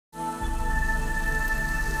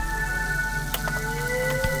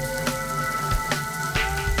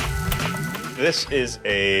This is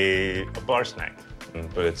a bar snack,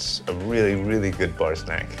 but it's a really, really good bar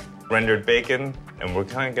snack. Rendered bacon, and we're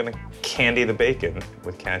kind of gonna candy the bacon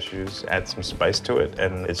with cashews, add some spice to it,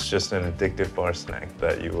 and it's just an addictive bar snack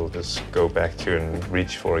that you will just go back to and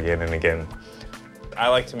reach for again and again. I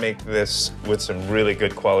like to make this with some really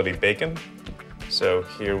good quality bacon. So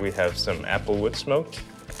here we have some applewood smoked.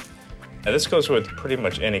 Now this goes with pretty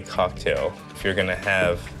much any cocktail. If you're gonna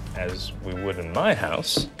have, as we would in my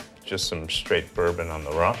house, just some straight bourbon on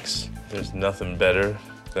the rocks, there's nothing better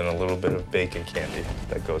than a little bit of bacon candy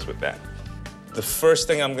that goes with that. The first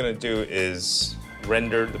thing I'm gonna do is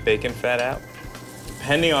render the bacon fat out.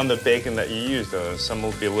 Depending on the bacon that you use, though, some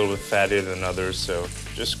will be a little bit fattier than others, so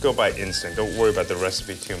just go by instinct. Don't worry about the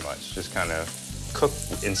recipe too much. Just kind of cook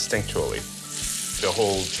instinctually. The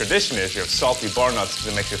whole tradition is you have salty bar nuts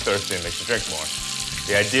to make you thirsty and make you drink more.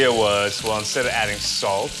 The idea was, well, instead of adding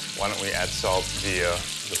salt, why don't we add salt via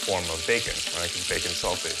the form of bacon, right? Because bacon's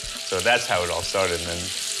salty. So that's how it all started. And then,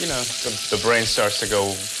 you know, the brain starts to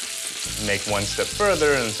go make one step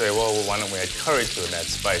further and say, well, why don't we add curry to it and add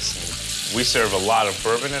spice? And we serve a lot of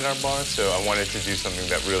bourbon at our bar, so I wanted to do something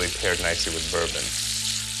that really paired nicely with bourbon.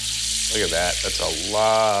 Look at that. That's a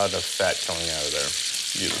lot of fat coming out of there.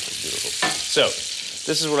 Beautiful, beautiful. So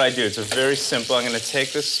this is what I do. It's very simple. I'm going to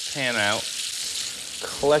take this pan out,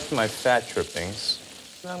 collect my fat drippings,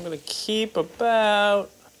 and I'm going to keep about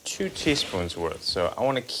 2 teaspoons worth. So I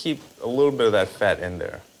want to keep a little bit of that fat in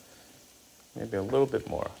there. Maybe a little bit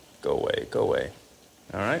more. Go away, go away.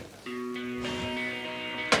 All right?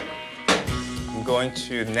 I'm going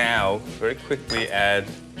to now very quickly add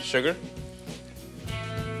sugar.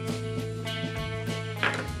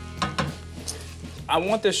 I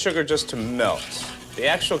want this sugar just to melt. The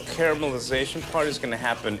actual caramelization part is going to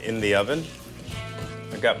happen in the oven.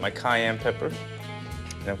 I've got my cayenne pepper,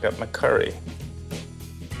 and I've got my curry.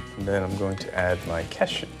 And then I'm going to add my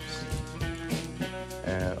cashews.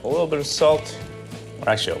 And a little bit of salt, or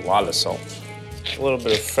actually a lot of salt. A little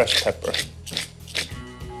bit of fresh pepper.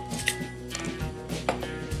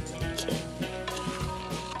 Okay.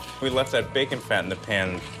 We left that bacon fat in the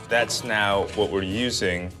pan. That's now what we're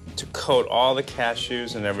using to coat all the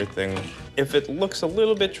cashews and everything. If it looks a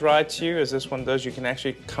little bit dry to you, as this one does, you can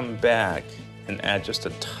actually come back and add just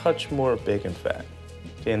a touch more bacon fat.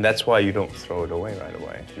 Okay, and that's why you don't throw it away right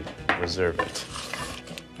away. You reserve it.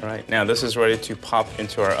 All right, now this is ready to pop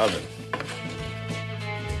into our oven.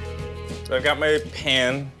 So I've got my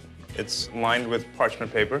pan. It's lined with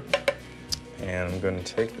parchment paper. And I'm going to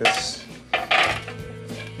take this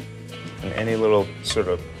and any little sort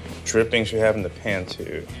of drippings you have in the pan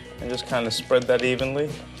too, and just kind of spread that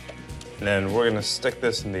evenly. And then we're gonna stick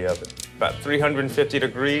this in the oven. About 350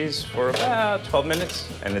 degrees for about 12 minutes,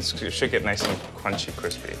 and it should get nice and crunchy,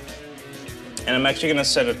 crispy. And I'm actually gonna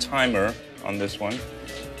set a timer on this one.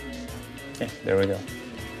 Okay, there we go.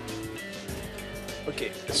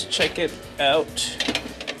 Okay, let's check it out.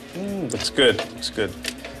 Looks good, looks good.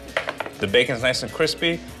 The bacon's nice and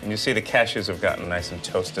crispy, and you see the cashews have gotten nice and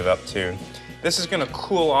toasted up too. This is gonna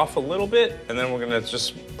cool off a little bit, and then we're gonna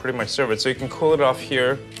just pretty much serve it. So you can cool it off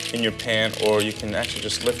here in your pan, or you can actually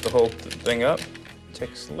just lift the whole thing up.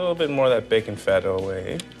 Takes a little bit more of that bacon fat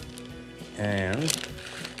away. And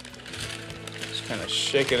just kind of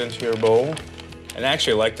shake it into your bowl. And I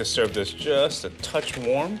actually like to serve this just a touch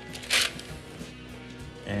warm.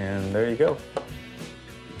 And there you go.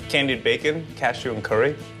 Candied bacon, cashew and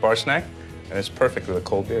curry, bar snack, and it's perfect with a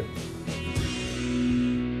cold beer.